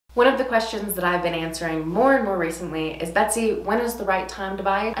One of the questions that I've been answering more and more recently is, Betsy, when is the right time to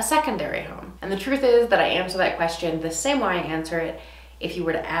buy a secondary home? And the truth is that I answer that question the same way I answer it if you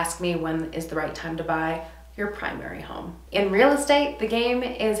were to ask me when is the right time to buy your primary home. In real estate, the game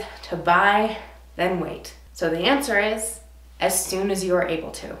is to buy, then wait. So the answer is as soon as you are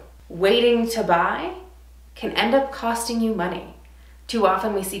able to. Waiting to buy can end up costing you money. Too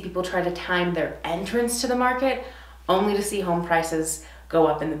often we see people try to time their entrance to the market only to see home prices go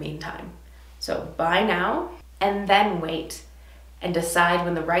up in the meantime. So buy now and then wait and decide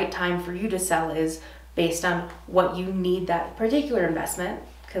when the right time for you to sell is based on what you need that particular investment.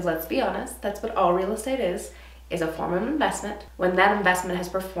 Because let's be honest, that's what all real estate is a form of investment when that investment has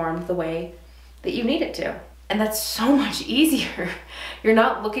performed the way that you need it to. And that's so much easier. You're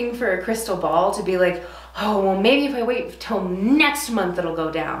not looking for a crystal ball to be like, oh, well, maybe if I wait till next month, it'll go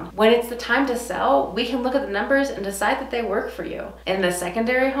down. When it's the time to sell, we can look at the numbers and decide that they work for you. In a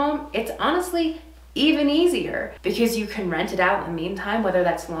secondary home, it's honestly even easier because you can rent it out in the meantime, whether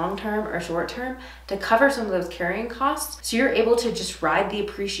that's long-term or short-term, to cover some of those carrying costs. So you're able to just ride the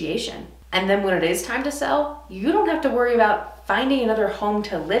appreciation. And then when it is time to sell, you don't have to worry about finding another home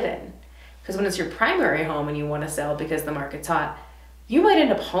to live in. Because when it's your primary home and you want to sell because the market's hot, you might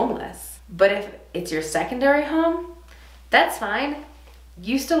end up homeless. But if it's your secondary home, that's fine.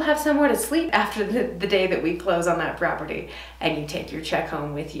 You still have somewhere to sleep after the day that we close on that property and you take your check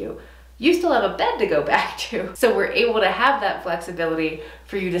home with you. You still have a bed to go back to. So we're able to have that flexibility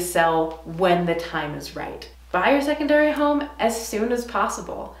for you to sell when the time is right. Buy your secondary home as soon as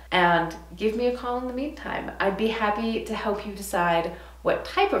possible and give me a call in the meantime. I'd be happy to help you decide what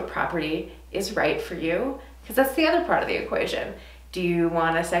type of property is right for you, because that's the other part of the equation. Do you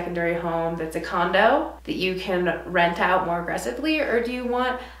want a secondary home that's a condo that you can rent out more aggressively? Or do you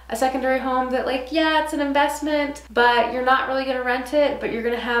want a secondary home that, like, yeah, it's an investment, but you're not really gonna rent it, but you're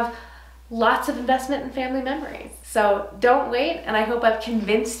gonna have lots of investment and family memories? So don't wait, and I hope I've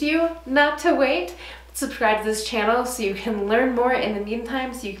convinced you not to wait. Subscribe to this channel so you can learn more in the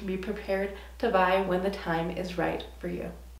meantime, so you can be prepared to buy when the time is right for you.